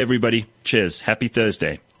excellent day, everybody. Cheers. Happy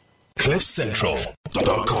Thursday.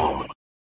 CliffCentral.com